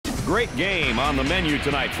great game on the menu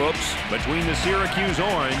tonight, folks, between the Syracuse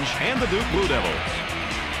Orange and the Duke Blue Devils.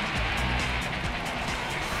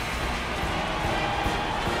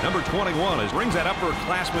 Number 21 brings that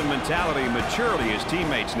upperclassman mentality and maturity his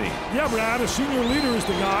teammates need. Yeah, Brad, a senior leader is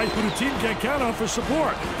the guy who the team can count on for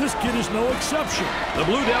support. This kid is no exception. The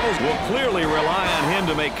Blue Devils will clearly rely on him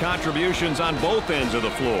to make contributions on both ends of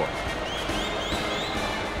the floor.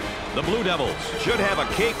 The Blue Devils should have a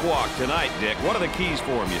cakewalk tonight, Dick. What are the keys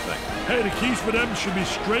for them, you think? Hey, the keys for them should be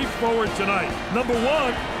straightforward tonight. Number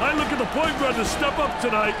one, I look at the point guard to step up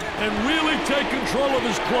tonight and really take control of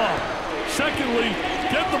his club. Secondly,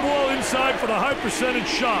 get the ball inside for the high percentage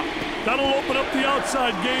shot. That'll open up the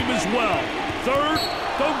outside game as well. Third,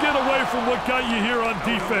 don't get away from what got you here on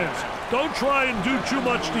defense. Don't try and do too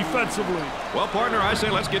much defensively. Well, partner, I say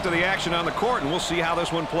let's get to the action on the court, and we'll see how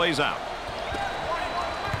this one plays out.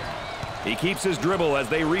 He keeps his dribble as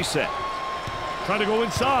they reset. Try to go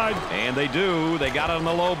inside. And they do. They got it on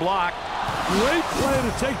the low block. Great play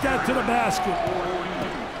to take that to the basket.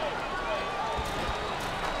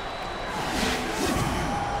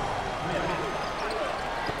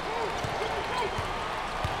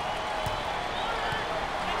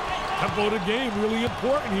 Tempo of the game, really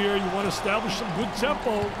important here. You want to establish some good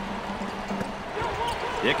tempo.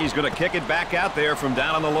 Dickey's going to kick it back out there from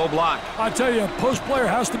down on the low block. I tell you, a post player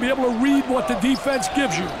has to be able to read what the defense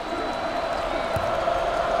gives you.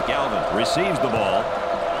 Galvin receives the ball.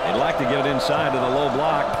 They'd like to get it inside to the low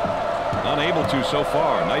block. Unable to so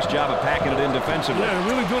far. Nice job of packing it in defensively. Yeah,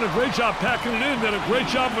 really doing a great job packing it in. Did a great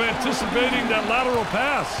job of anticipating that lateral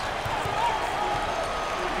pass.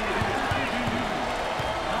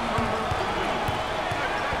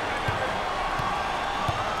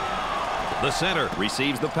 The center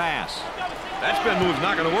receives the pass. That spin move's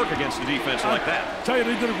not going to work against a defense like that. I tell you,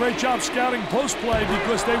 they did a great job scouting post play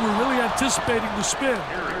because they were really anticipating the spin.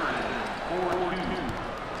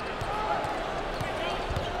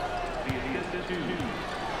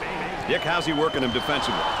 Dick, how's he working him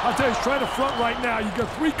defensively? I'll tell you, he's trying to front right now. You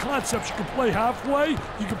got three concepts. You can play halfway,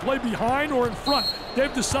 you can play behind, or in front.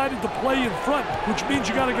 They've decided to play in front, which means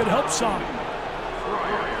you got to get help side.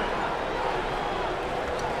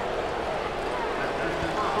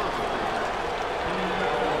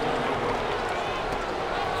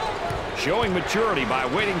 Showing maturity by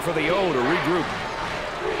waiting for the O to regroup.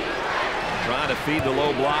 Trying to feed the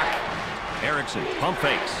low block. Erickson pump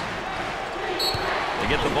fakes. They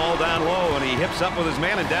get the ball down low, and he hips up with his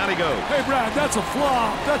man, and down he goes. Hey, Brad, that's a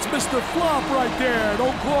flop. That's Mr. Flop right there.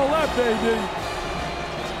 Don't call that, baby.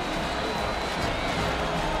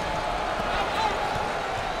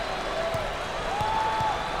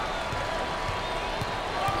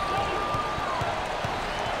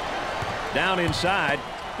 Down inside.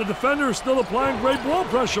 The defender is still applying great ball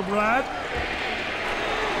pressure, Brad.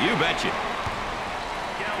 You betcha.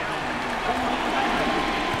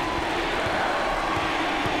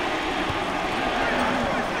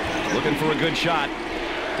 Looking for a good shot.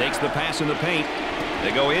 Takes the pass in the paint.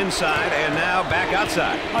 They go inside and now back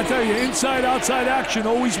outside. I tell you, inside-outside action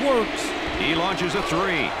always works. He launches a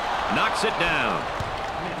three. Knocks it down.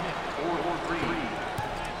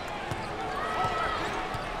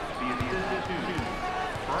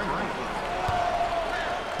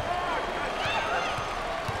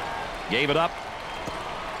 Gave it up.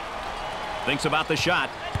 Thinks about the shot.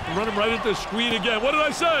 Run him right at the screen again. What did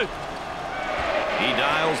I say? He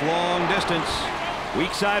dials long distance.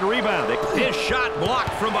 Weak side rebound. His shot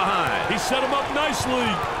blocked from behind. He set him up nicely.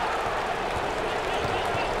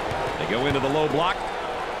 They go into the low block.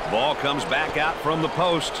 Ball comes back out from the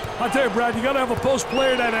post. I tell you, Brad, you got to have a post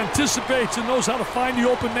player that anticipates and knows how to find the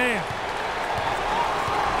open man.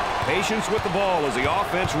 Patience with the ball as the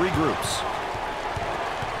offense regroups.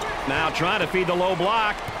 Now trying to feed the low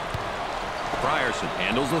block. Frierson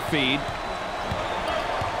handles the feed.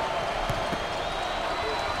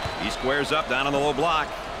 He squares up down on the low block.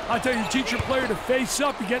 I tell you, teach your player to face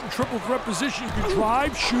up. You get in triple threat position. You can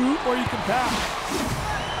drive, shoot, or you can pass.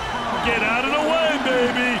 Get out of the way,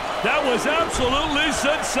 baby. That was absolutely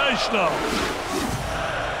sensational.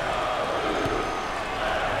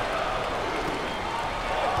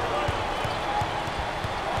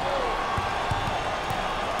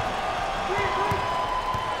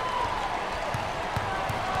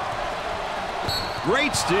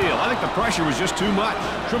 Great steal. I think the pressure was just too much.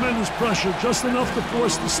 Tremendous pressure, just enough to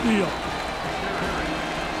force the steal.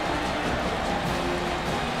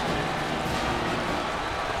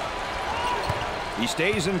 He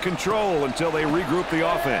stays in control until they regroup the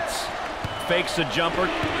offense. Fakes a jumper.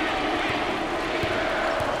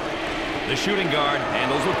 The shooting guard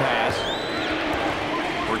handles the pass.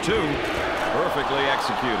 For two. Perfectly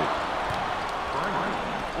executed.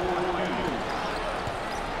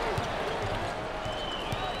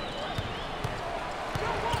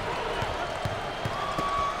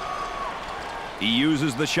 He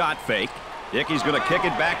uses the shot fake. Dickey's going to kick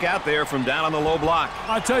it back out there from down on the low block.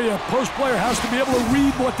 I tell you, a post player has to be able to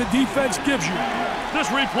read what the defense gives you. This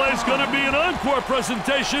replay is going to be an encore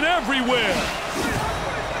presentation everywhere.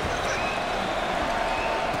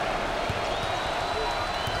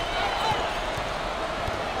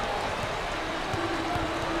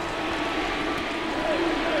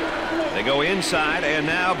 They go inside and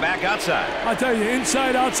now back outside. I tell you,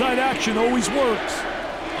 inside-outside action always works.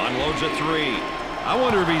 Unloads a three. I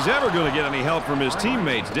wonder if he's ever going to get any help from his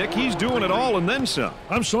teammates, Dick. He's doing it all and then some.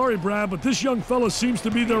 I'm sorry, Brad, but this young fella seems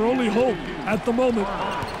to be their only hope at the moment.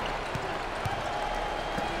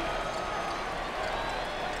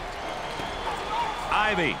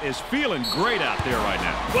 Ivy is feeling great out there right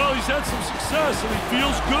now. Well, he's had some success and he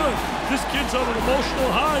feels good. This kid's on an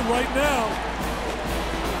emotional high right now.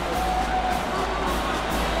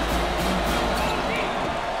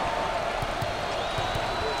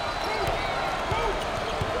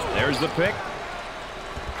 There's the pick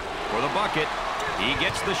for the bucket. He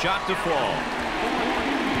gets the shot to fall.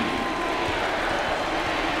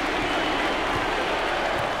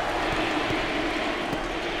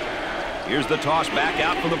 Here's the toss back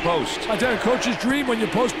out from the post. I tell you, coach's dream when your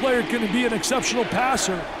post player can be an exceptional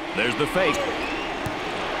passer. There's the fake.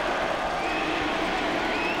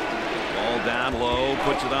 Ball down low,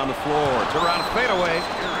 puts it on the floor. Turn around fadeaway.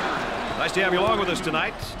 Nice to have you along with us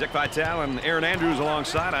tonight. Dick Vitale and Aaron Andrews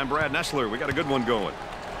alongside. I'm Brad Nessler. We got a good one going.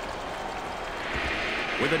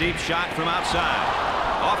 With a deep shot from outside.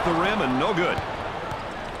 Off the rim and no good.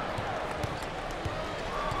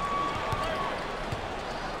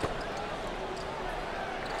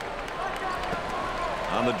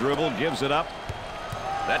 On the dribble, gives it up.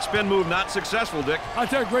 That spin move not successful, Dick. I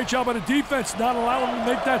tell you, great job on the defense, not allowing him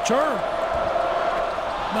to make that turn.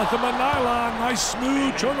 Nothing but nylon, nice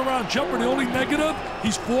smooth turnaround jumper. The only negative,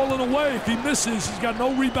 he's falling away. If he misses, he's got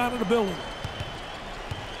no rebounding ability.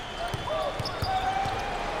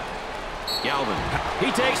 Galvin,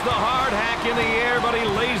 he takes the hard hack in the air, but he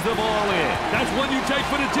lays the ball in. That's one you take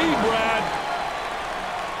for the team, Brad.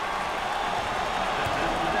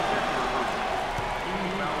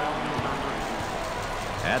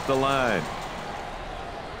 At the line.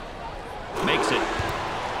 Makes it.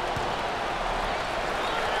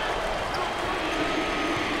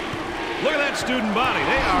 Look at that student body.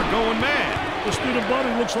 They are going mad. The student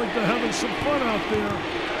body looks like they're having some fun out there.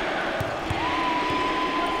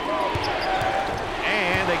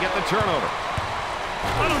 And they get the turnover.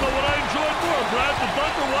 I don't know what I enjoyed more, Brad, the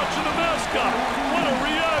Thunder watching the mascot. What a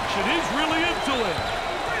reaction. He's really into it.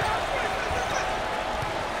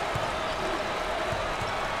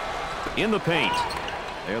 In the paint.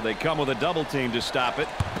 There they come with a double team to stop it.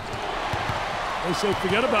 They say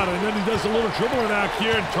forget about it, and then he does a little dribbling act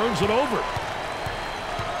here and turns it over.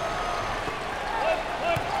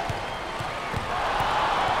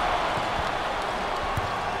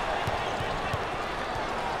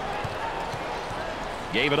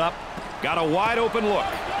 Gave it up. Got a wide open look.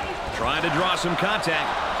 Trying to draw some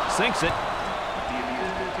contact. Sinks it.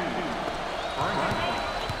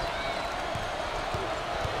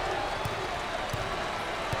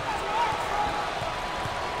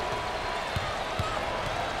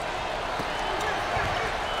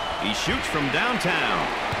 He shoots from downtown.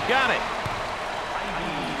 Got it.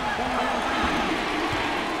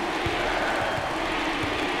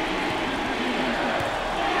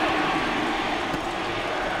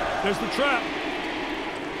 There's the trap.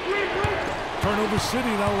 Turnover city,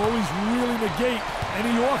 that will always really negate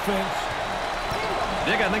any offense.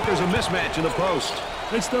 Dick, I think there's a mismatch in the post.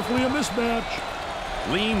 It's definitely a mismatch.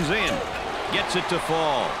 Leans in. Gets it to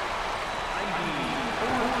fall.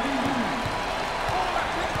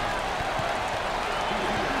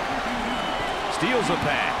 Steals a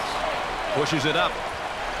pass. Pushes it up.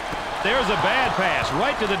 There's a bad pass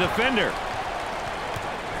right to the defender.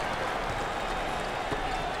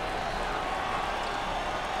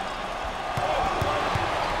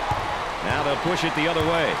 Now they'll push it the other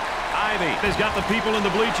way. Ivy has got the people in the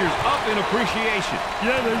bleachers up in appreciation.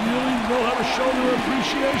 Yeah, they really know how to show their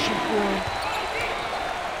appreciation for him.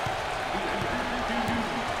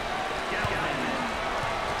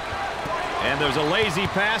 And there's a lazy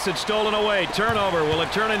pass. It's stolen away. Turnover. Will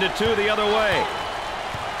it turn into two the other way?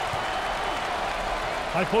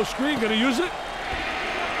 High post screen. Going to use it?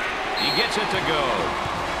 He gets it to go.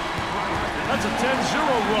 That's a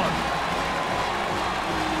 10-0 run.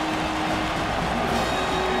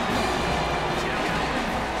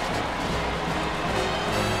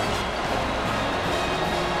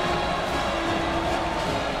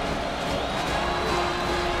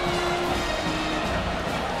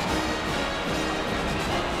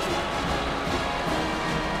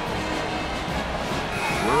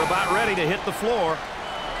 ready to hit the floor.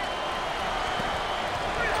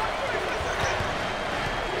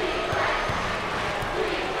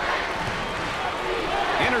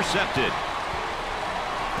 Intercepted.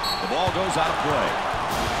 The ball goes out of play.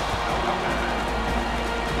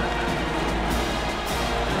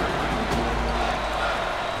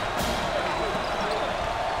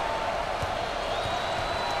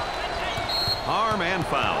 Harm and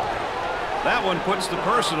foul. That one puts the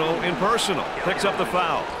personal in personal. Picks up the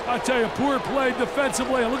foul. I tell you, poor play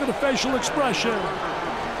defensively. Look at the facial expression.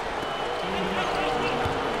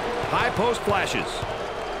 High post flashes.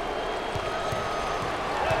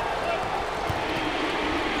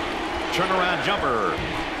 Turnaround jumper.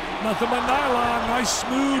 Nothing but nylon. Nice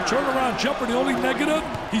smooth turnaround jumper. The only negative,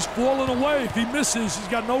 he's falling away. If he misses, he's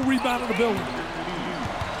got no rebound ability.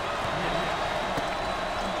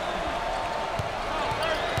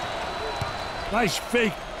 Nice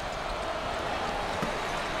fake.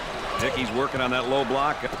 Dickey's working on that low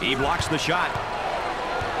block. He blocks the shot.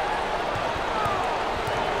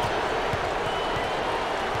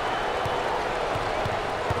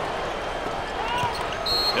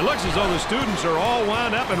 It looks as though the students are all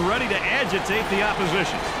wound up and ready to agitate the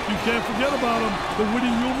opposition. You can't forget about them. The witty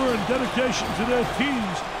humor and dedication to their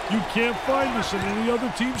teams. You can't find this in any other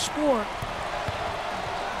team sport.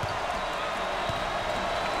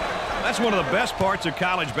 That's one of the best parts of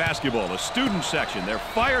college basketball, the student section. They're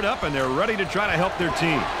fired up and they're ready to try to help their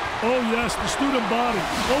team. Oh, yes, the student body.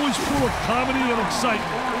 Always full of comedy and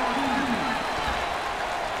excitement.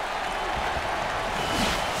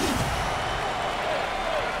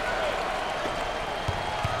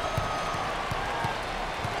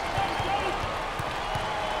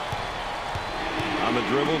 On the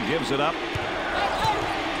dribble, gives it up.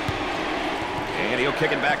 And he'll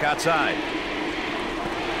kick it back outside.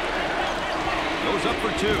 Goes up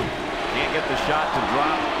for two. Can't get the shot to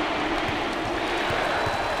drop.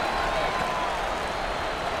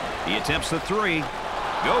 He attempts the three.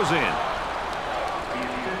 Goes in.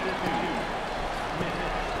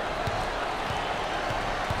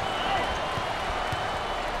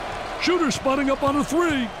 Shooter spotting up on a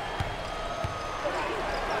three.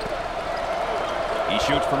 He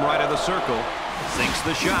shoots from right of the circle. Sinks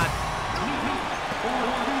the shot.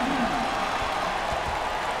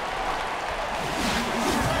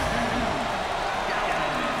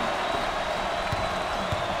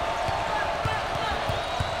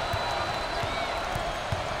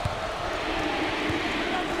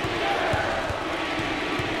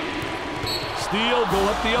 Steal, go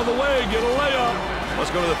up the other way, get a layup. Let's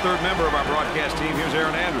go to the third member of our broadcast team. Here's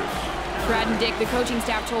Aaron Andrews. Brad and Dick, the coaching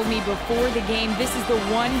staff told me before the game this is the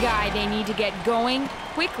one guy they need to get going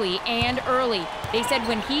quickly and early. They said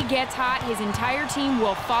when he gets hot, his entire team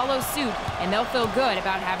will follow suit, and they'll feel good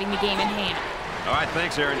about having the game in hand. All right,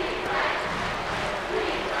 thanks, Aaron.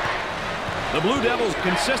 The Blue Devils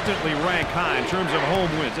consistently rank high in terms of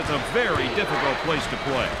home wins. It's a very difficult place to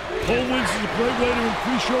play. Home wins is a great way to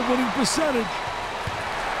increase your winning percentage.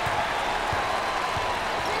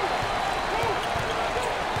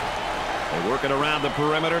 They're working around the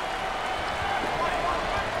perimeter.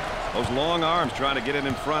 Those long arms trying to get it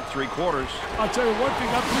in front three-quarters. I'll tell you one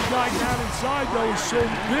thing, that big guy down inside, though, is so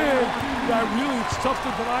big that really it's tough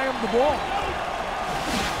to deny him the ball.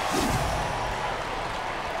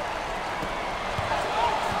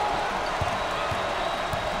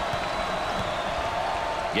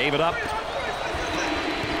 Gave it up.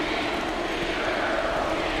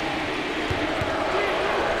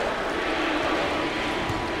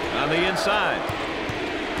 On the inside.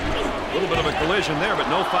 A little bit of a collision there, but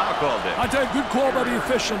no foul called there. I tell you, good call by the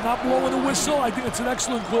official. Not blowing the whistle. I think it's an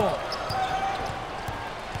excellent call.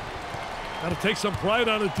 Got to take some pride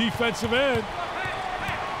on the defensive end.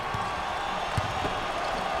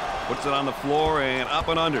 Puts it on the floor and up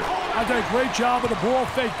and under. I did a great job of the ball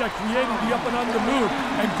fake that created the up and under move.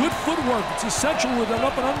 And good footwork. It's essential with an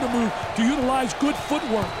up and under move to utilize good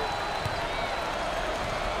footwork.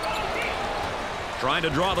 Trying to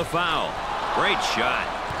draw the foul. Great shot.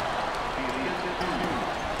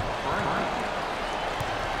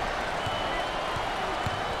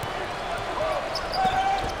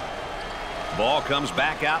 Ball comes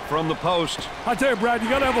back out from the post. I tell you, Brad, you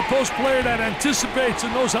got to have a post player that anticipates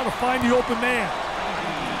and knows how to find the open man.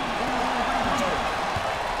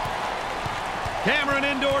 Cameron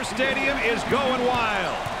Indoor Stadium is going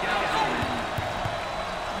wild.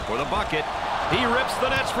 For the bucket, he rips the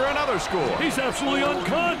nets for another score. He's absolutely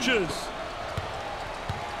unconscious.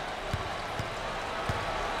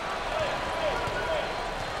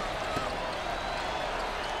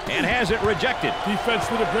 And has it rejected. Defense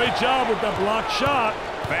did a great job with that blocked shot.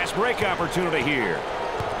 Fast break opportunity here.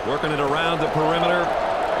 Working it around the perimeter.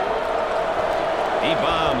 He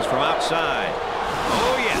bombs from outside.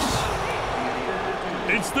 Oh, yes.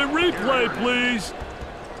 It's the replay, please.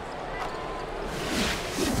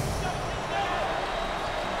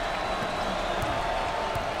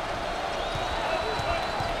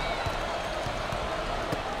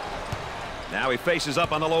 Now he faces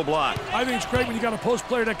up on the low block. I think it's great when you got a post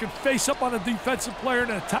player that can face up on a defensive player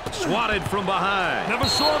and attack. Swatted from behind. Never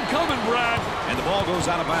saw him coming, Brad. And the ball goes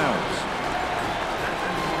out of bounds.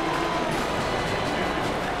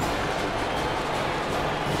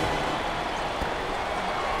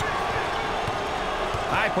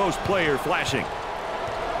 High post player flashing.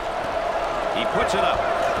 He puts it up.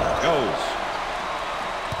 Goes.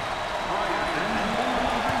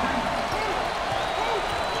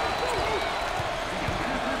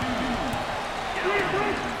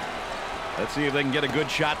 Let's see if they can get a good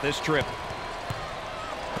shot this trip.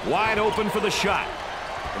 Wide open for the shot.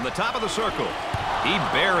 From the top of the circle. He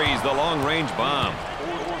buries the long-range bomb.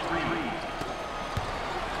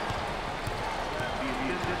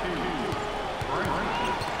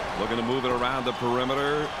 Looking to move it around the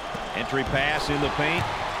perimeter. Entry pass in the paint.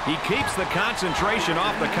 He keeps the concentration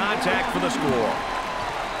off the contact for the score.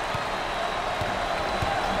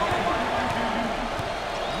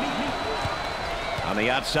 On the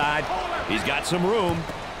outside, he's got some room.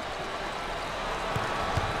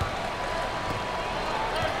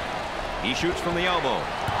 He shoots from the elbow.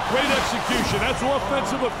 Great execution. That's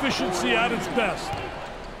offensive efficiency at its best.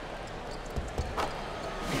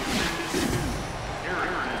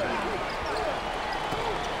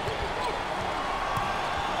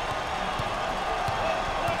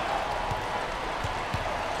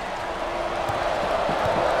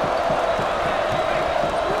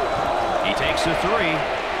 He takes a three.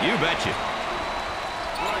 You betcha.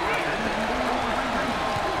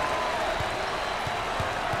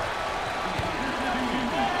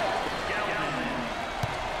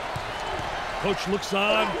 Coach looks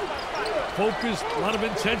on, focused, a lot of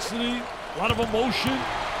intensity, a lot of emotion.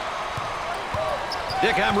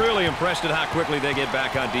 Dick, I'm really impressed at how quickly they get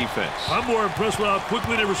back on defense. I'm more impressed with how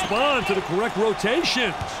quickly they respond to the correct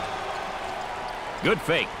rotations. Good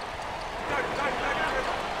fake.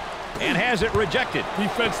 And has it rejected.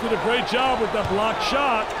 Defense did a great job with that blocked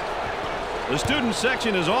shot. The student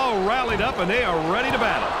section is all rallied up and they are ready to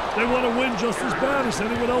battle. They want to win just as bad as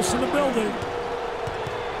anyone else in the building.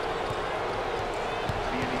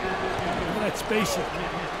 Spacing.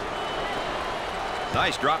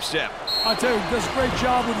 Nice drop step. I tell you, he does a great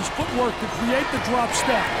job with his footwork to create the drop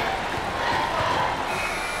step.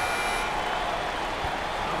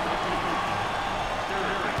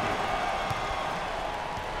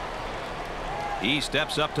 He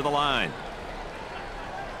steps up to the line.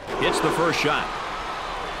 Hits the first shot.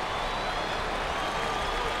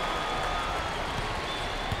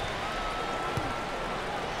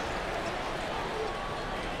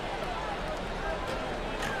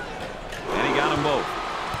 Both.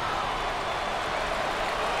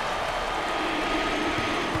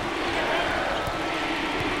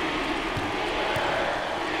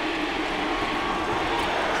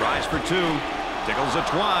 Tries for two. Tickles a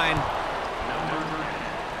twine.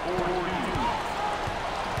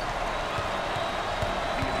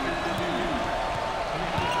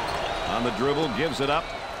 On the dribble, gives it up.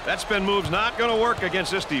 That spin move's not going to work against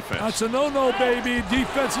this defense. That's a no-no, baby.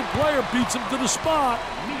 Defensive player beats him to the spot.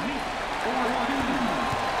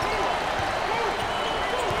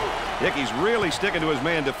 Dickey's really sticking to his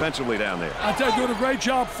man defensively down there. I tell you, doing a great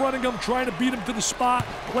job fronting him, trying to beat him to the spot,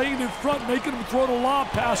 playing in front, making him throw the lob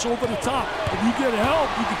pass over the top. If you get help,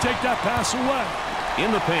 you can take that pass away. In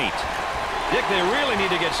the paint. Dick, they really need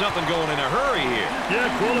to get something going in a hurry here. Yeah,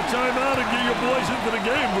 call a timeout and get your boys into the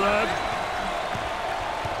game, Brad.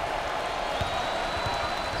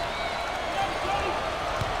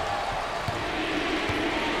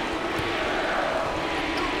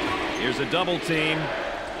 Here's a double team.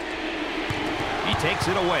 He takes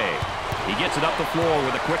it away. He gets it up the floor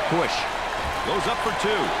with a quick push. Goes up for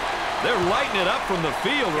two. They're lighting it up from the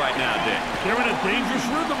field right now, Dick. They're in a dangerous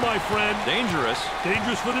rhythm, my friend. Dangerous?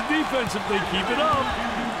 Dangerous for the defense if they keep it up.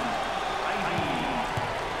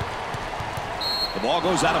 The ball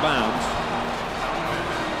goes out of bounds.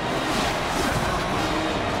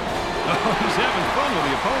 Oh, he's having fun with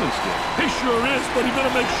the opponent's stick. He sure is, but he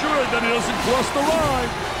better make sure that he doesn't cross the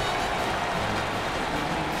line.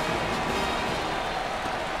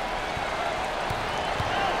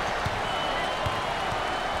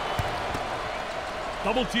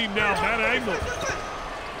 Double team now, bad angle.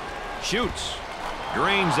 Shoots.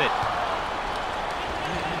 Drains it.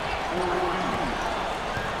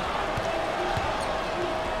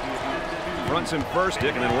 fronts him first,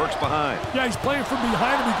 Dick, and then works behind. Yeah, he's playing from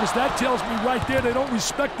behind him because that tells me right there they don't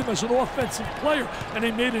respect him as an offensive player. And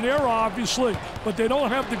they made an error, obviously, but they don't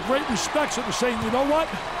have the great respect, so they're saying, you know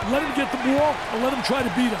what? Let him get the ball and let him try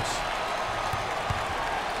to beat us.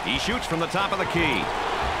 He shoots from the top of the key.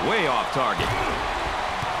 Way off target.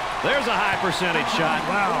 There's a high percentage shot.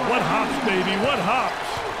 Wow, what hops, baby, what hops.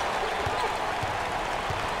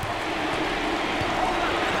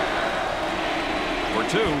 For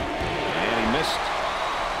two, and he missed.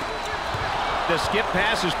 The skip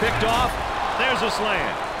pass is picked off. There's a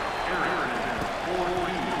slam.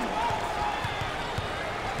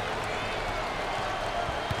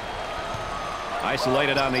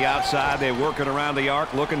 Isolated on the outside. They work it around the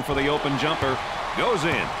arc, looking for the open jumper. Goes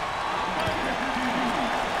in.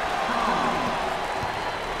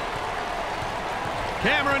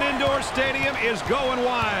 Cameron Indoor Stadium is going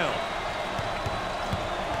wild.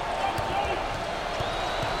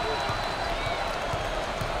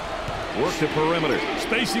 Work the perimeter.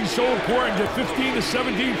 Spacing so important. Get 15 to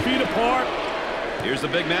 17 feet apart. Here's the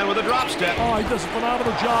big man with a drop step. Oh, he does a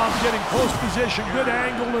phenomenal job getting close position, good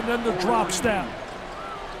angle, and then the drop step.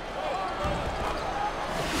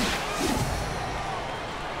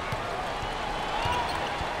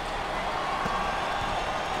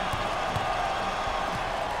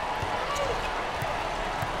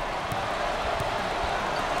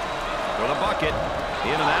 For the bucket.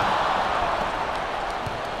 In and out.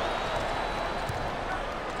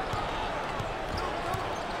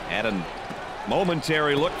 Had a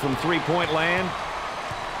momentary look from three-point land.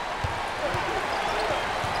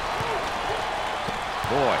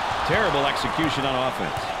 Boy, terrible execution on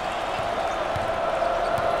offense.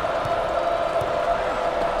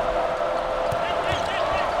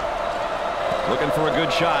 Looking for a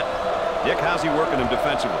good shot. Dick, how's he working him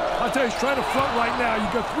defensively? I'll tell you, he's trying to front right now.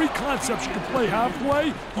 You've got three concepts. You can play halfway,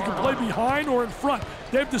 you can play behind, or in front.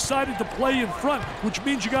 They've decided to play in front, which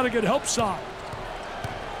means you got to get help side.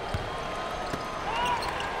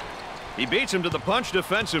 He beats him to the punch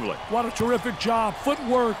defensively. What a terrific job.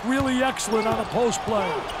 Footwork really excellent on a post play.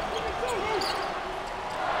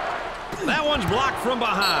 That one's blocked from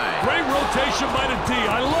behind. Great rotation by the D.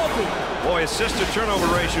 I love it. Boy, assist-to-turnover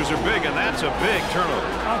ratios are big, and that's a big turnover.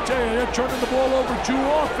 I'll tell you, they're turning the ball over too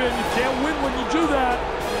often. You can't win when you do that.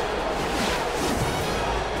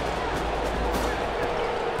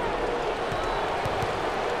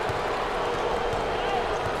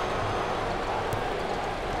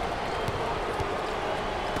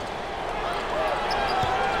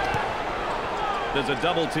 There's a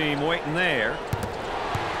double team waiting there.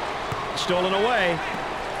 Stolen away.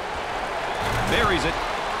 Buries it.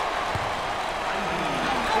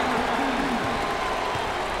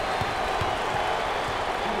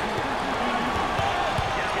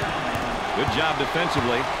 Good job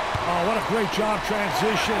defensively. Oh, what a great job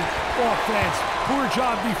transition offense. Poor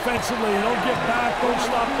job defensively. Don't get back, don't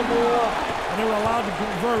stop the ball, and they were allowed to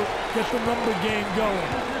convert, get the number game going.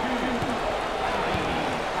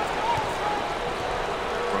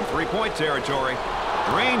 From three-point territory,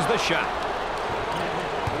 drains the shot.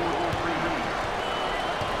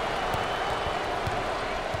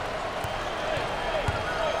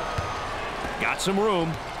 Got some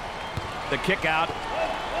room. The kick out.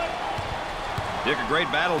 Dick, a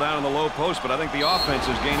great battle down in the low post, but I think the offense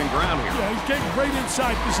is gaining ground here. Yeah, he's getting great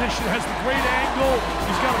inside position, has the great angle.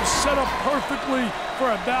 He's got him set up perfectly for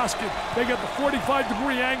a basket. They got the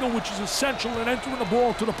 45-degree angle, which is essential in entering the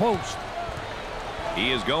ball to the post. He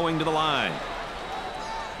is going to the line.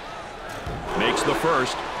 Makes the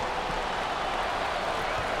first.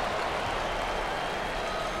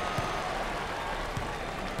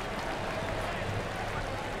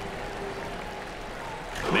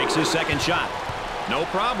 Makes his second shot. No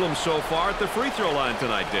problem so far at the free throw line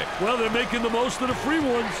tonight, Dick. Well, they're making the most of the free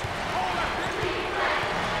ones.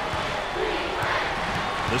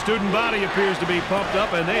 The student body appears to be pumped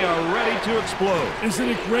up, and they are ready to explode. Isn't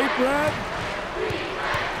it great, Brad?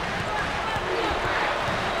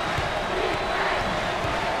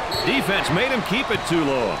 Defense made him keep it too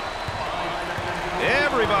low.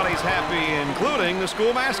 Everybody's happy, including the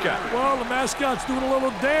school mascot. Well, the mascot's doing a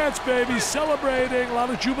little dance, baby, celebrating, a lot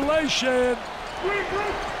of jubilation.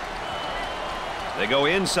 They go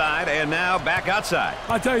inside and now back outside.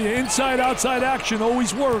 I tell you, inside-outside action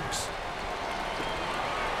always works.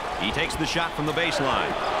 He takes the shot from the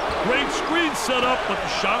baseline. Great screen set up, but the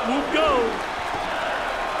shot won't go.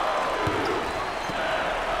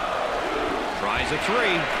 Tries a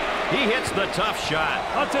three. He hits the tough shot.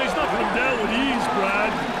 I'll tell you, he's knocking him down with ease,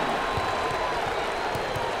 Brad.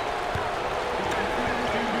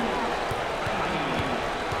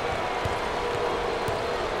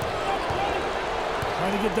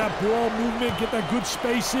 Trying to get that ball movement, get that good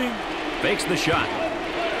spacing. Fakes the shot.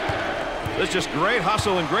 That's just great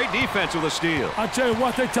hustle and great defense with a steal. I tell you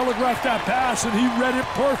what, they telegraphed that pass, and he read it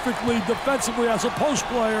perfectly defensively as a post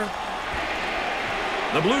player.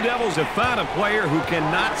 The Blue Devils have found a player who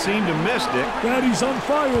cannot seem to miss, Dick. Brad, he's on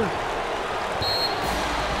fire.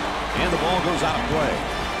 And the ball goes out of play.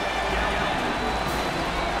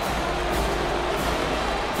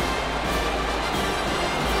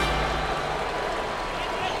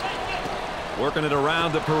 Working it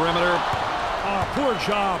around the perimeter. Poor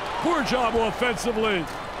job offensively.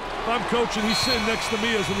 If I'm coaching, he's sitting next to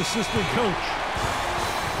me as an assistant coach.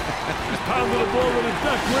 He's pounding the ball with a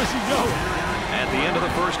deck. Where's he going? At the end of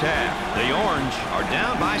the first half, the Orange are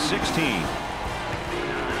down by 16.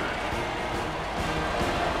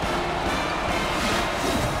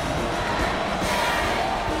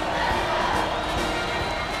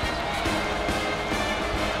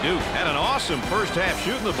 Duke had an awesome first half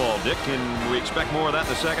shooting the ball, Dick. Can we expect more of that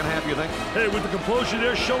in the second half, you think? Hey, with the composure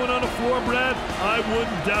they're showing on the floor, Brad, I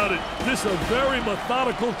wouldn't doubt it. This is a very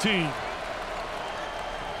methodical team.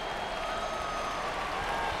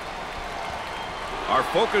 Our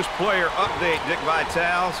focus player update, Dick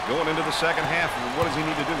Vitale's going into the second half. What does he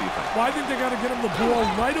need to do, you think? Well, I think they got to get him the ball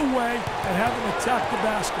right away and have him attack the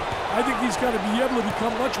basket. I think he's got to be able to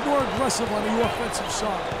become much more aggressive on the offensive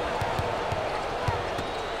side.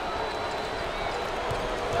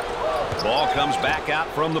 Ball comes back out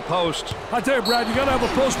from the post. I tell you, Brad, you got to have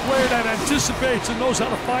a post player that anticipates and knows how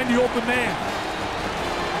to find the open man.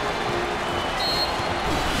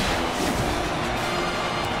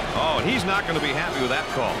 Oh, he's not going to be happy with that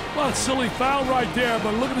call. Well, it's a silly foul right there,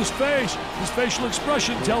 but look at his face. His facial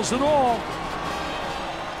expression tells it all.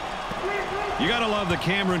 You got to love the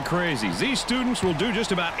Cameron crazies. These students will do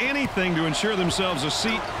just about anything to ensure themselves a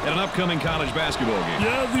seat at an upcoming college basketball game.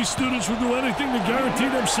 Yeah, these students will do anything to guarantee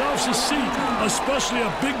themselves a seat, especially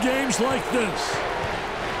at big games like this.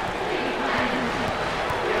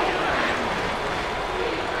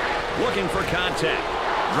 Looking for contact.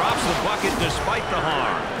 Drops the bucket despite the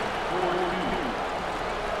harm.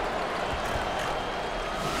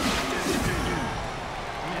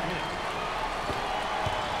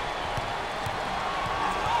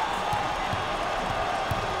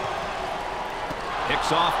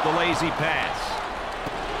 Picks off the lazy pass.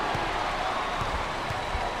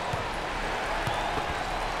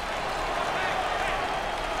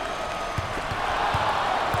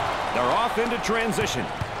 They're off into transition.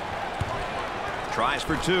 Tries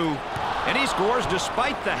for two, and he scores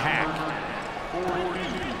despite the hack.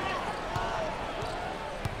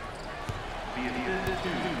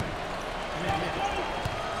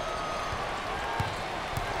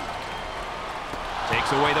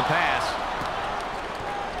 Takes away the pass.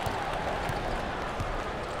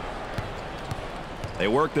 They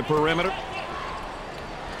work the perimeter.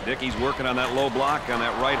 Dickey's working on that low block on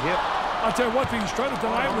that right hip. I'll tell you one thing, he's trying to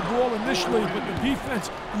deny him the ball initially, but the defense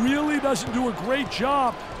really doesn't do a great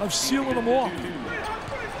job of sealing him off.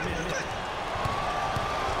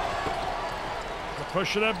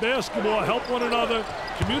 Pressure that basketball, help one another,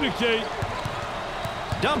 communicate.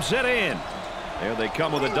 Dumps it in. There they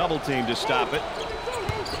come with a double team to stop it.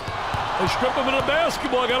 They strip him of the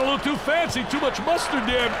basketball, got a little too fancy, too much mustard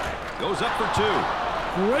there. Goes up for two.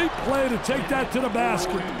 Great play to take that to the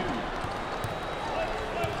basket.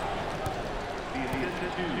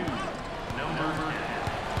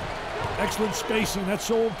 Excellent spacing. That's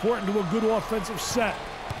so important to a good offensive set.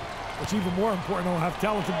 It's even more important to have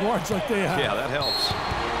talented guards like they have. Yeah, that helps.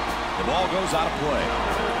 The ball goes out of play.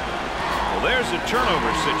 Well, there's a turnover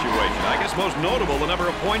situation. I guess most notable, the number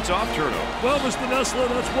of points off turnover. Well, Mr. Nessler,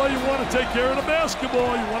 that's why you want to take care of the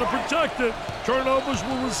basketball. You want to protect it. Turnovers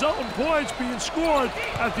will result in points being scored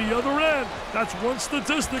at the other end. That's one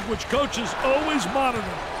statistic which coaches always monitor.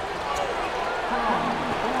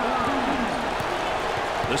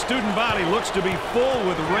 The student body looks to be full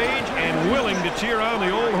with rage and willing to cheer on the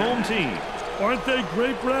old home team. Aren't they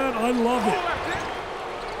great, Brad? I love it.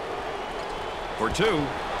 For two.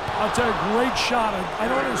 I'll tell you, great shot. I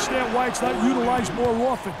don't understand why it's not utilized more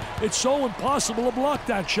often. It's so impossible to block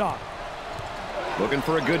that shot. Looking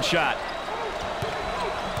for a good shot.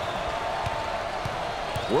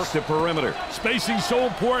 Work the perimeter. Spacing so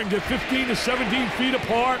important. Get 15 to 17 feet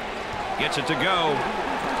apart. Gets it to go.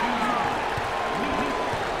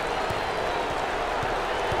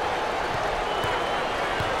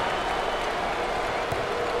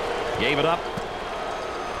 Gave it up.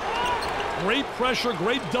 Great pressure,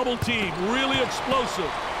 great double team. Really explosive.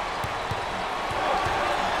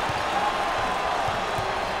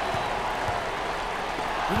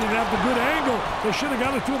 You didn't have the good angle. They should have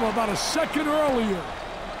got it to him about a second earlier.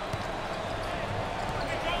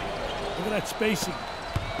 Look at that spacing.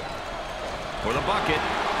 For the bucket,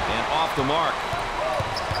 and off the mark.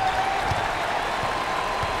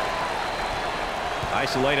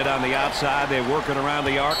 Isolated on the outside. They're working around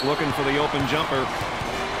the arc, looking for the open jumper.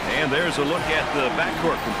 And there's a look at the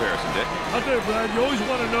backcourt comparison, Dick. I'll tell you, Brad, you always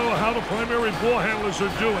want to know how the primary ball handlers are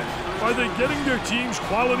doing. Are they getting their teams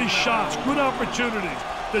quality shots, good opportunities?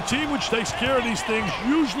 The team which takes care of these things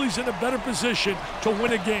usually is in a better position to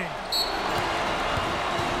win a game.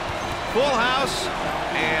 Full house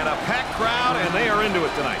and a packed crowd, and they are into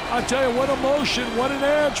it tonight. I tell you, what emotion, what an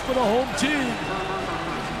edge for the home team.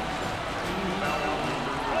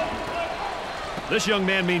 This young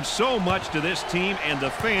man means so much to this team, and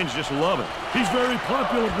the fans just love him. He's very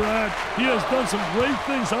popular, Brad. He has done some great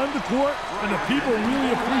things on the court, and the people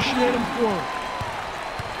really appreciate him for it.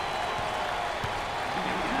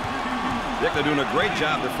 Dick, they're doing a great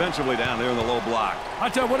job defensively down there in the low block. I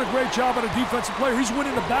tell you, what a great job on a defensive player. He's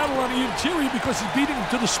winning the battle on the interior because he's beating him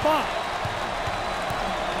to the spot.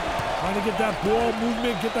 Trying to get that ball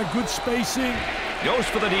movement, get that good spacing. Goes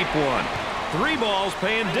for the deep one. 3 balls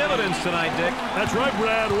paying dividends tonight, Dick. That's right,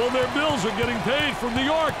 Brad. All their bills are getting paid from the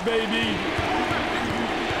arc, baby.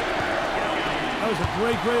 That was a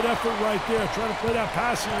great, great effort right there. Trying to play that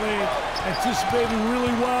passing lane. Anticipating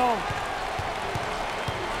really well.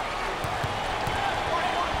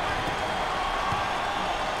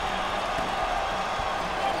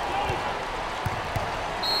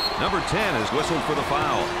 Number 10 is whistled for the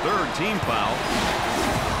foul. 3rd team foul.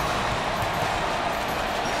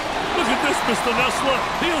 Look at this, Mr. Nessler.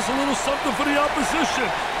 He has a little something for the opposition.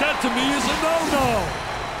 That, to me, is a no-no.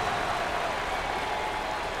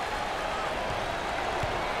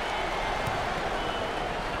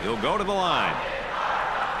 He'll go to the line.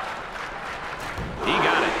 He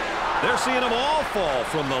got it. They're seeing them all fall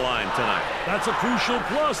from the line tonight. That's a crucial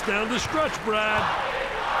plus down the stretch, Brad.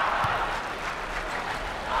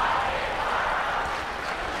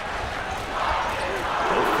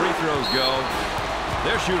 Throws go.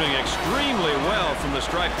 They're shooting extremely well from the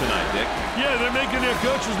stripe tonight, Dick. Yeah, they're making their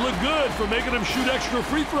coaches look good for making them shoot extra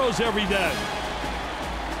free throws every day.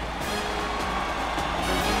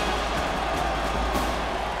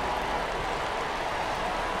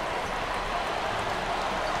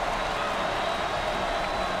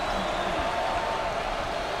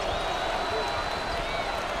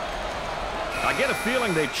 I get a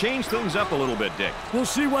feeling they've changed things up a little bit, Dick. We'll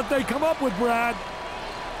see what they come up with, Brad.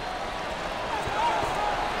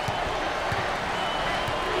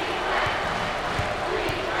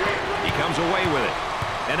 Comes away with it.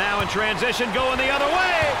 And now in transition, going the other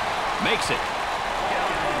way. Makes it.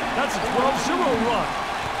 That's a 12-0 run.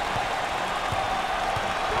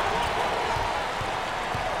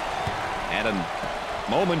 And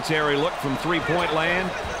a momentary look from three-point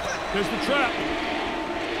land. There's the trap.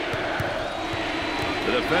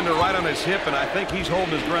 The defender right on his hip, and I think he's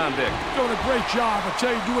holding his ground, Dick. Doing a great job. I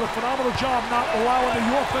tell you, doing a phenomenal job not allowing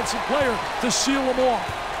the offensive player to seal him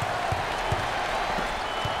off.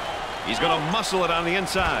 He's going to muscle it on the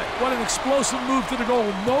inside. What an explosive move to the goal.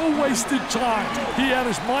 No wasted time. He had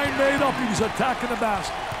his mind made up. He was attacking the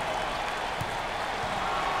basket.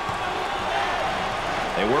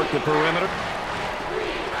 They work the perimeter.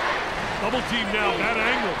 Double team now, that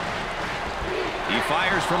angle. He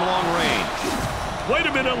fires from long range. Wait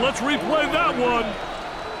a minute, let's replay that one.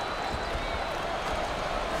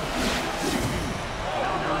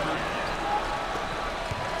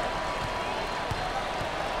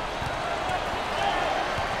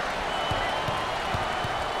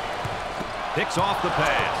 Picks off the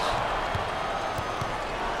pass.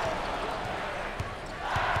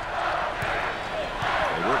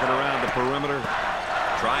 They're working around the perimeter.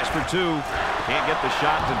 Tries for 2. Can't get the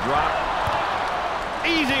shot to drop.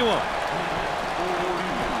 Easy one.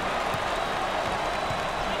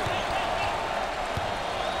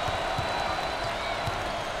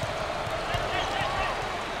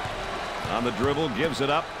 On the dribble, gives it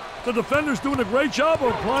up. The defender's doing a great job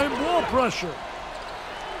of applying ball pressure.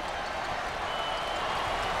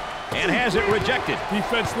 And has it rejected.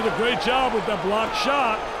 Defense did a great job with that blocked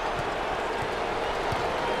shot.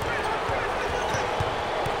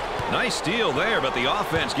 Nice steal there, but the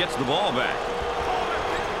offense gets the ball back.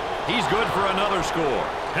 He's good for another score.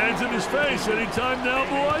 Hands in his face. Anytime now,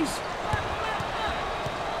 boys.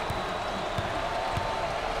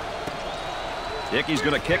 Dickey's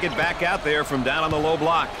going to kick it back out there from down on the low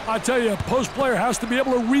block. I tell you, a post player has to be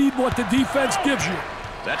able to read what the defense gives you.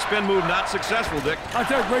 That spin move not successful, Dick. I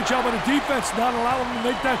tell you, great job on the defense, not allowing him to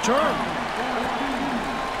make that turn.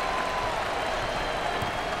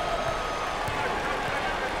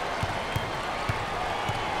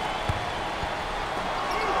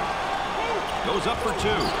 Goes up for 2.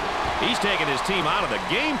 He's taking his team out of the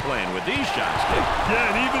game plan with these shots, Dick. Yeah,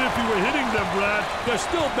 and even if you were hitting them, Brad, they're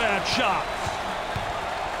still bad shots.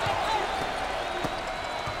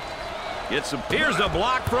 Here's a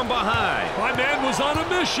block from behind. My man was on a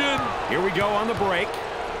mission. Here we go on the break.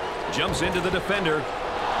 Jumps into the defender.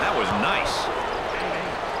 That was nice.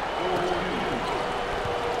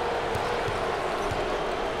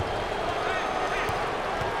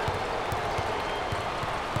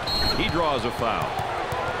 He draws a foul.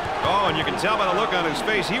 Oh, and you can tell by the look on his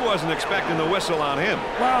face, he wasn't expecting the whistle on him.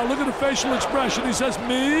 Wow, look at the facial expression. He says,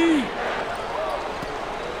 me?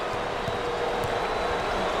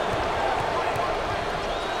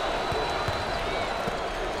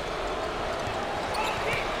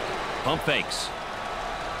 Pump fakes.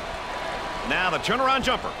 Now the turnaround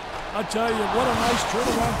jumper. I tell you, what a nice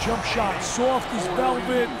turnaround jump shot. Soft as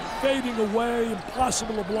velvet, fading away,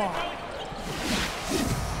 impossible to block.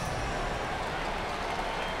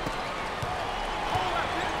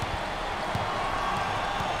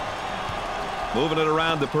 Moving it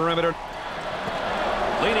around the perimeter.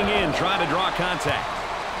 Leaning in, trying to draw contact.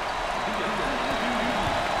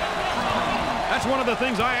 That's one of the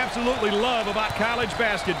things I absolutely love about college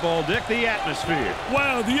basketball, Dick, the atmosphere.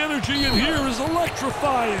 Wow, the energy in here is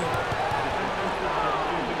electrifying.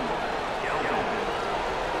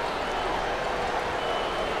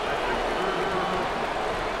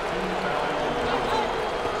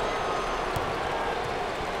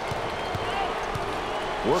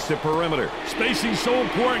 Work the perimeter. Spacing so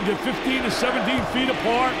important. Get 15 to 17 feet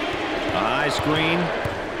apart. A high screen.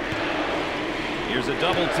 Here's a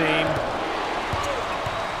double team.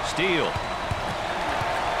 Steal.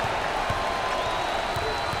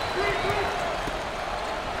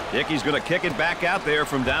 Dickey's going to kick it back out there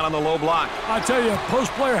from down on the low block. I tell you, a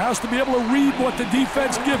post player has to be able to read what the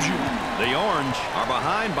defense gives you. The Orange are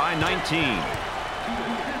behind by 19.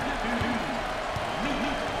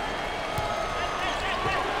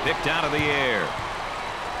 Picked out of the air.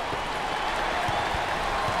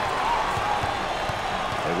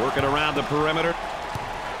 They work it around the perimeter.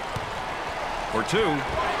 For 2.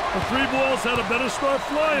 The 3 balls had a better start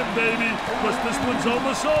flying, baby, because this one's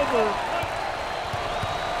almost over.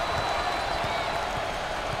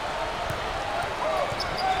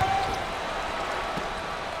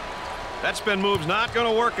 That spin move's not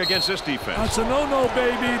going to work against this defense. That's a no-no,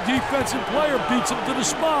 baby. Defensive player beats him to the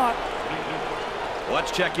spot.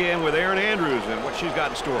 Let's check in with Erin Andrews and what she's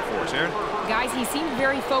got in store for us. Erin? Guys, he seemed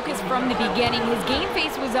very focused from the beginning. His game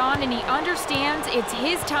face was on, and he understands it's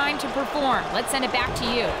his time to perform. Let's send it back to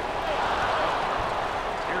you.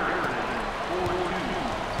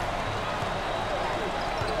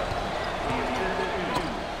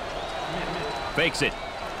 Fakes it.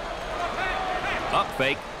 Up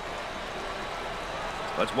fake.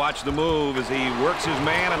 Let's watch the move as he works his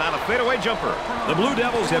man and on a fadeaway jumper. The Blue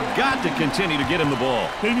Devils have got to continue to get him the ball.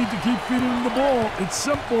 They need to keep feeding him the ball. It's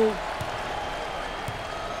simple.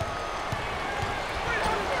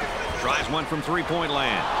 Tries one from three-point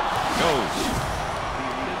land.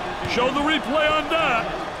 Goes. Show the replay on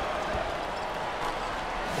that.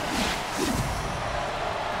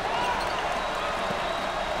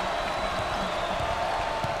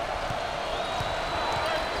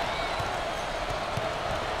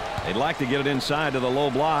 They'd like to get it inside to the low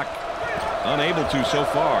block. Unable to so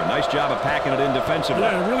far. Nice job of packing it in defensively.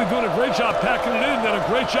 Yeah, really doing a great job packing it in. Did a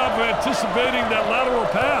great job of anticipating that lateral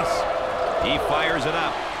pass. He fires it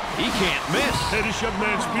up. He can't miss. Hey, this young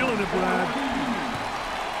man's feeling it, Brad.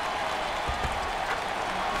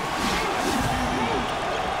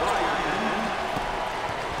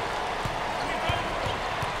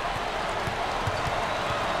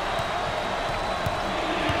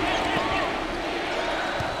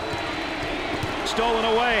 Stolen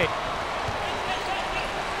away.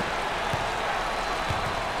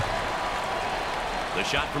 The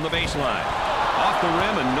shot from the baseline. Off the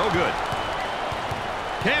rim and no good.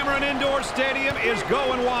 Cameron Indoor Stadium is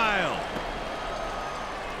going wild.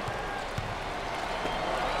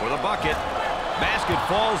 For the bucket. Basket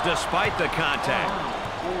falls despite the contact.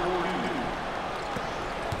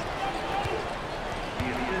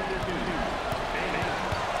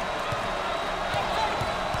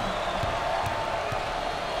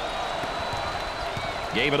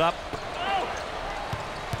 Gave it up.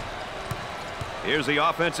 Here's the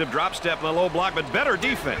offensive drop step in the low block, but better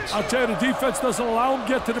defense. I'll tell you, the defense doesn't allow him to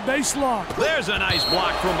get to the baseline. There's a nice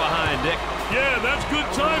block from behind, Dick. Yeah, that's good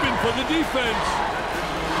timing for the defense.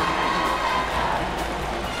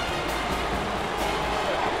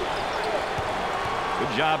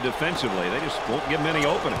 Good job defensively. They just won't give many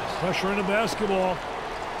openings. Pressure in the basketball.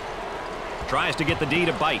 Tries to get the D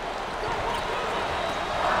to bite.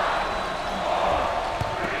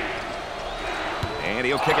 And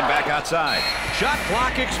he'll kick it back outside. Shot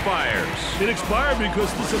clock expires. It expired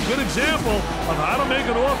because this is a good example of how to make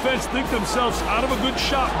an offense think themselves out of a good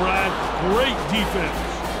shot, Brad. Great defense.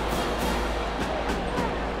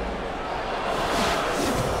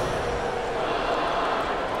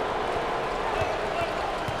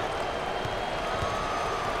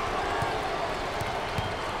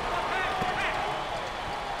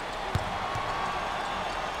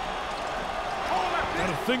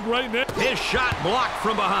 Think right now. His shot blocked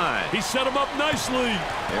from behind. He set him up nicely.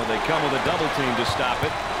 There they come with a double team to stop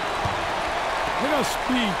it. Look how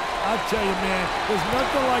speed. I tell you, man, there's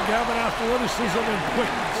nothing like having athleticism and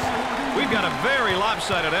quickness. We've got a very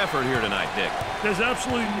lopsided effort here tonight, Dick. There's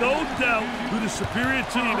absolutely no doubt who the superior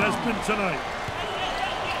team has been tonight.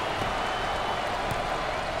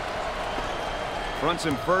 Fronts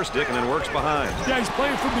him first, Dick, and then works behind. Yeah, he's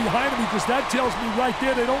playing from behind him because that tells me right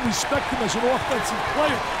there they don't respect him as an offensive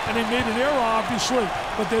player. And they made an error, obviously,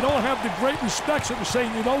 but they don't have the great respect. So they're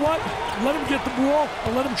saying, you know what? Let him get the ball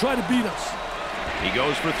and let him try to beat us. He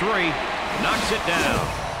goes for three, knocks it down.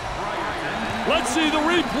 Let's see the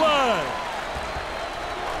replay.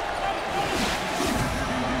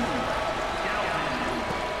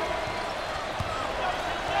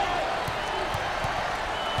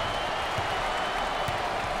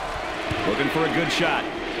 Looking for a good shot.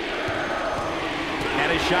 Had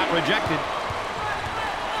his shot rejected.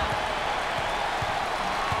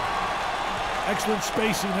 Excellent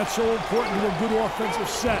spacing. That's so important to a good offensive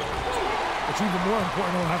set. It's even more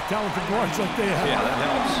important to have talented guards like they have. Yeah, that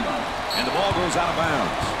helps. And the ball goes out of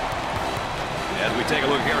bounds. As we take a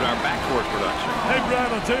look here at our backcourt production. Hey, Brad,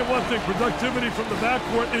 I'll tell you one thing. Productivity from the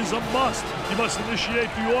backcourt is a must. You must initiate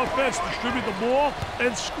the offense, distribute the ball,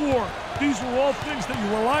 and score. These are all things that you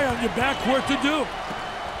rely on your backcourt to do.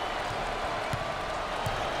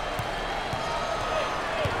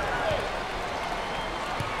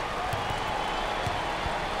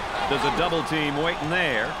 There's a double team waiting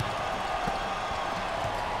there.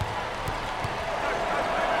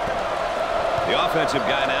 The offensive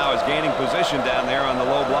guy now is gaining position down there on the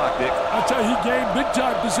low block, Dick. I'll tell you, he gained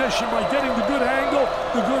big-time position by getting the good angle,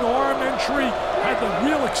 the good arm entry, had the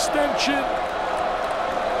real extension.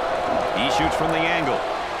 He shoots from the angle.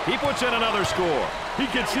 He puts in another score. He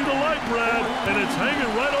can see the light, Brad, and it's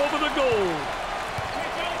hanging right over the goal.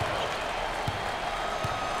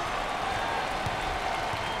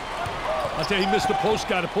 I'll tell you, he missed the post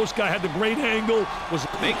guy. The post guy had the great angle.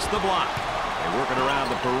 Makes the block. They work it around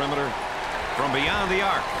the perimeter. From beyond the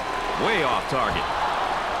arc, way off target.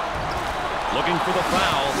 Looking for the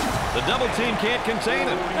foul. The double team can't contain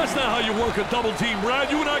him. That's not how you work a double team,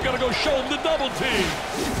 Brad. You and I got to go show him the double team.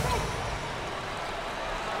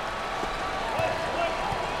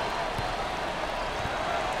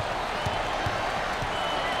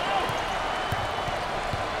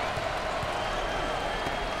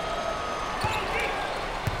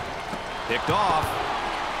 Picked off.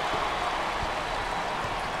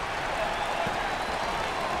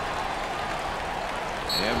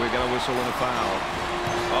 And we got a whistle and a foul.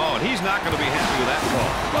 Oh, and he's not going to be happy with that call.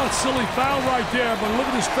 Well, it's a silly foul right there, but look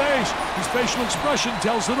at his face. His facial expression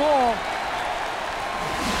tells it all.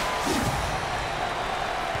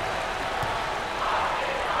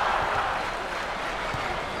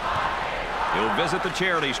 He'll visit the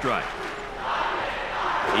charity stripe.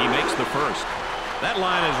 He makes the first. That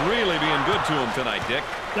line is really being good to him tonight, Dick.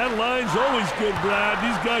 That line's always good, Brad.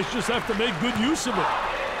 These guys just have to make good use of it.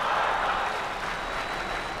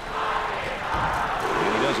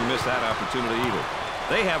 Miss that opportunity either.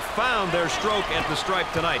 They have found their stroke at the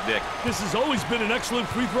stripe tonight, Dick. This has always been an excellent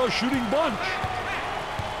free throw shooting bunch.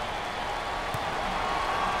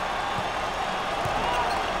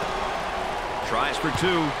 Tries for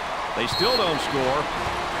two. They still don't score.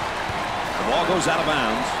 The ball goes out of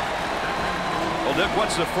bounds. Well, Dick,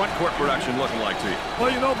 what's the front court production looking like to you?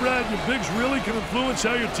 Well, you know, Brad, your bigs really can influence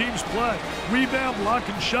how your teams play. Rebound,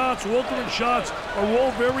 blocking shots, alternate shots are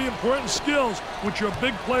all very important skills which your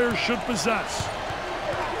big players should possess.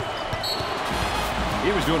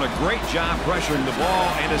 He was doing a great job pressuring the ball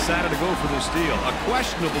and decided to go for the steal. A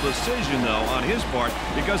questionable decision, though, on his part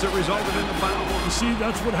because it resulted in the foul. You see,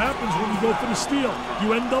 that's what happens when you go for the steal.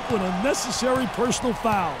 You end up with unnecessary personal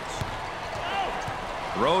fouls.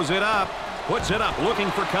 Throws it up. Puts it up, looking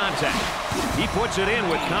for contact. He puts it in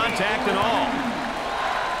with contact and all.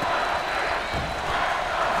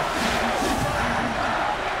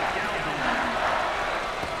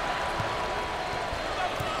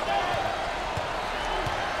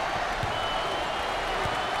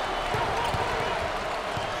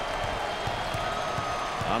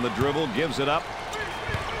 On the dribble, gives it up.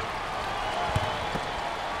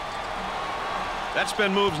 That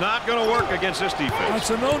spin move's not going to work against this defense. That's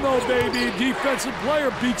a no-no, baby. Defensive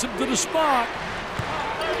player beats him to the spot.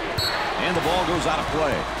 And the ball goes out of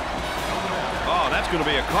play. Oh, that's going to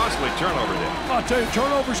be a costly turnover there. I'll tell you,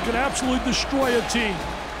 turnovers can absolutely destroy a team.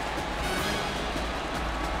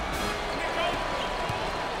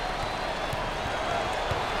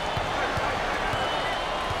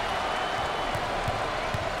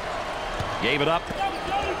 Gave it up.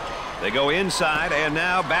 They go inside and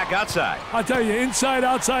now back outside. I tell you,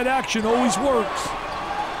 inside-outside action always works.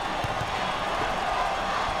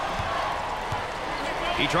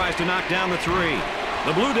 He tries to knock down the three.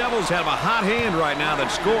 The Blue Devils have a hot hand right now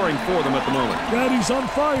that's scoring for them at the moment. Daddy's on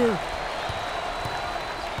fire.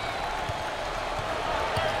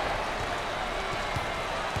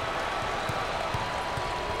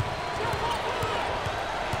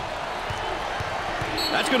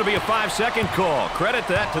 That's going to be a 5-second call. Credit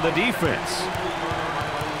that to the defense.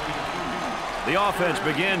 The offense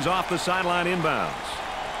begins off the sideline inbounds.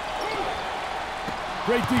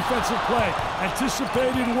 Great defensive play.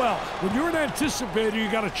 Anticipated well. When you're an anticipator,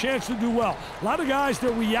 you got a chance to do well. A lot of guys,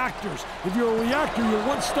 they're reactors. If you're a reactor, you're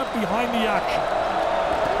one step behind the action.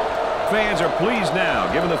 Fans are pleased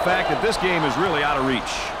now, given the fact that this game is really out of reach.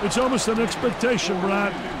 It's almost an expectation,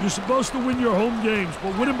 Brad. You're supposed to win your home games,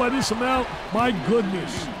 but winning by this amount, my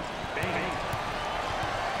goodness.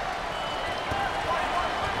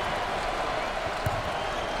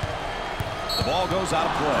 The ball goes out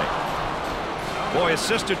of play. Boy,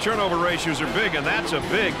 assist-to turnover ratios are big, and that's a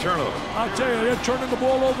big turnover. I'll tell you, they're turning the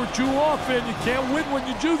ball over too often. You can't win when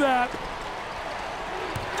you do that.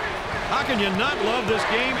 How can you not love this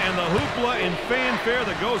game and the hoopla and fanfare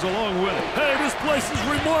that goes along with it? Hey, this place is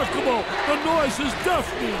remarkable. The noise is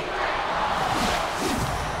deafening.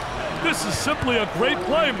 This is simply a great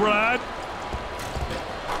play, Brad.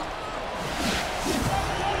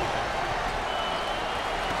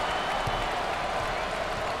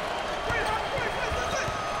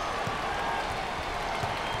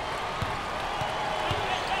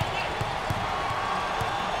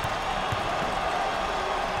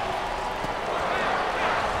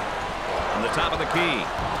 Top of the key.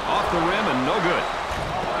 Off the rim and no good.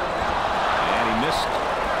 And he missed.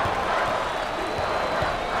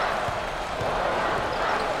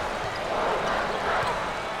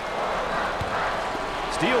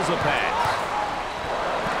 Steals a pass.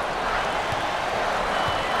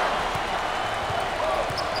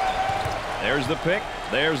 There's the pick.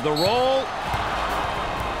 There's the roll.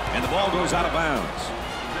 And the ball goes out of bounds.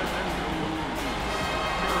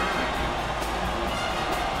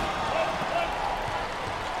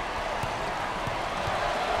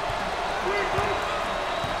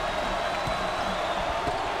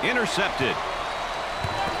 Intercepted.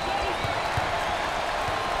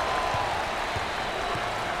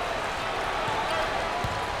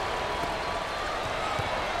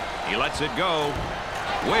 He lets it go.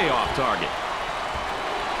 Way off target.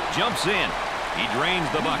 Jumps in. He drains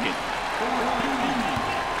the bucket.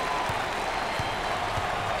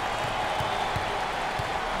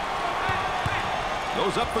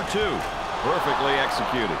 Goes up for two. Perfectly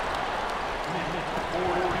executed.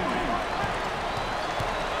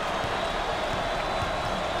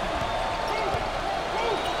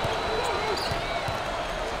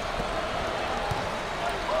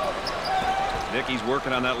 He's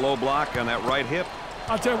working on that low block on that right hip.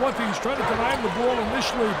 I'll tell you one thing, he's trying to deny him the ball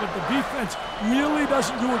initially, but the defense really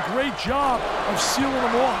doesn't do a great job of sealing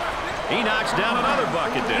him off. He knocks down another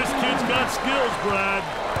bucket there. This kid's got skills, Brad.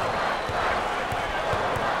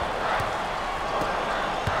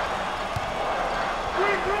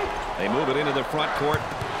 They move it into the front court.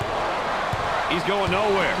 He's going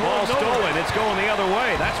nowhere. Ball stolen. It's going the other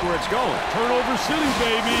way. That's where it's going. Turnover city,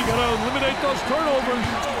 baby. Got to eliminate those turnovers.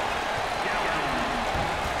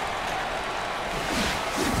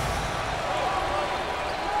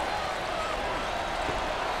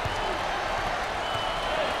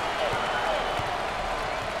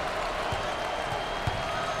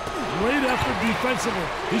 Great effort defensively.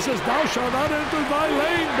 He says, thou shalt not enter thy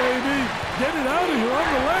lane, baby. Get it out of here. I'm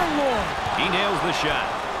the landlord. He nails the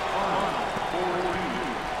shot.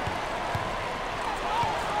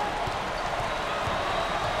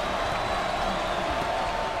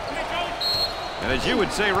 And as you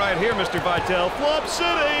would say right here, Mr. Vitale, flop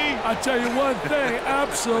city. I tell you one thing,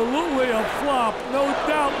 absolutely a flop. No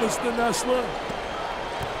doubt, Mr. Nessler.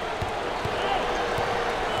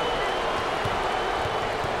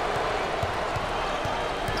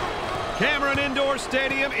 Cameron Indoor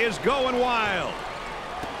Stadium is going wild.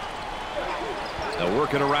 They'll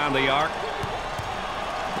work it around the arc.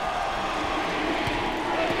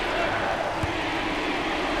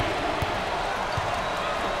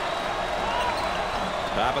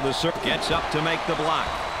 Top of the circle. Gets up to make the block.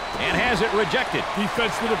 And has it rejected.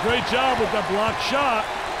 Defense did a great job with that block shot.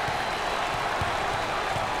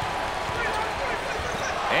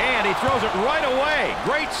 And he throws it right away.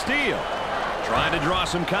 Great steal. Trying to draw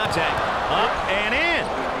some contact. Up and in.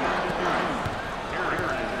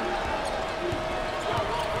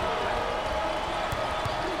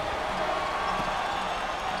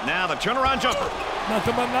 Now the turnaround jumper.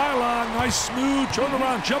 Nothing but nylon. Nice, smooth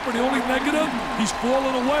turnaround jumper. The only negative, he's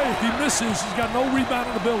falling away. If he misses, he's got no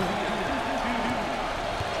rebounding ability.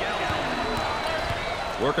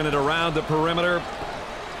 Working it around the perimeter.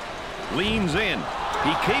 Leans in.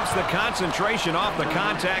 He keeps the concentration off the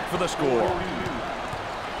contact for the score.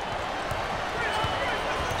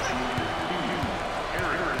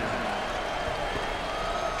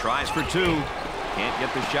 Tries for two. Can't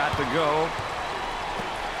get the shot to go.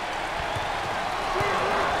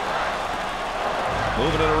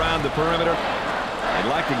 Moving it around the perimeter. They'd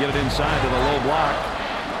like to get it inside to the low block.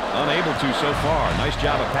 Unable to so far. Nice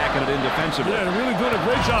job of packing it in defensively. Yeah, they're really doing a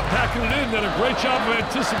great job packing it in. Did a great job of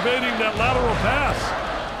anticipating that lateral pass.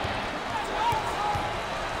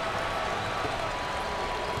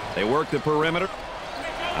 They work the perimeter.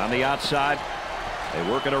 On the outside. They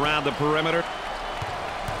work it around the perimeter.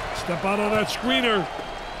 Step out of that screener.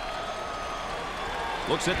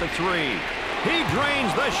 Looks at the three. He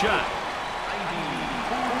drains the shot.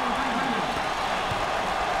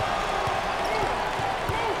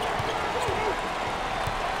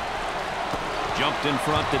 Jumped in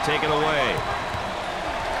front to take it away.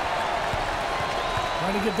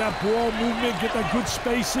 Trying to get that ball movement, get that good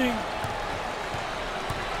spacing.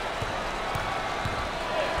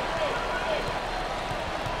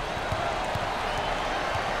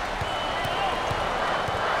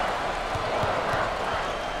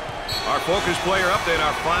 Our focus player update,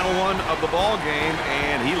 our final one of the ball game,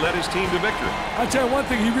 and he led his team to victory. I tell you one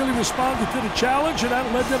thing, he really responded to the challenge, and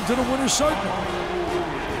that led them to the winner's circle.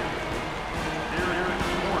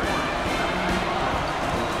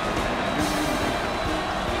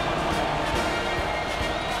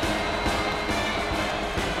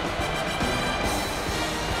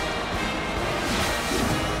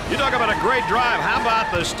 You talk about a great drive. How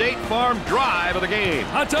about the State Farm drive of the game?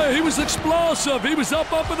 I tell you, he was explosive. He was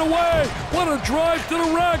up and away. What a drive to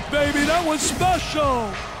the rack, baby. That was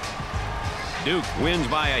special. Duke wins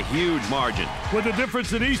by a huge margin. With the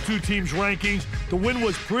difference in these two teams' rankings, the win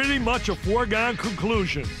was pretty much a foregone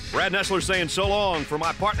conclusion. Brad Nessler saying so long for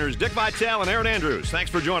my partners Dick Vitale and Aaron Andrews.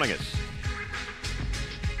 Thanks for joining us.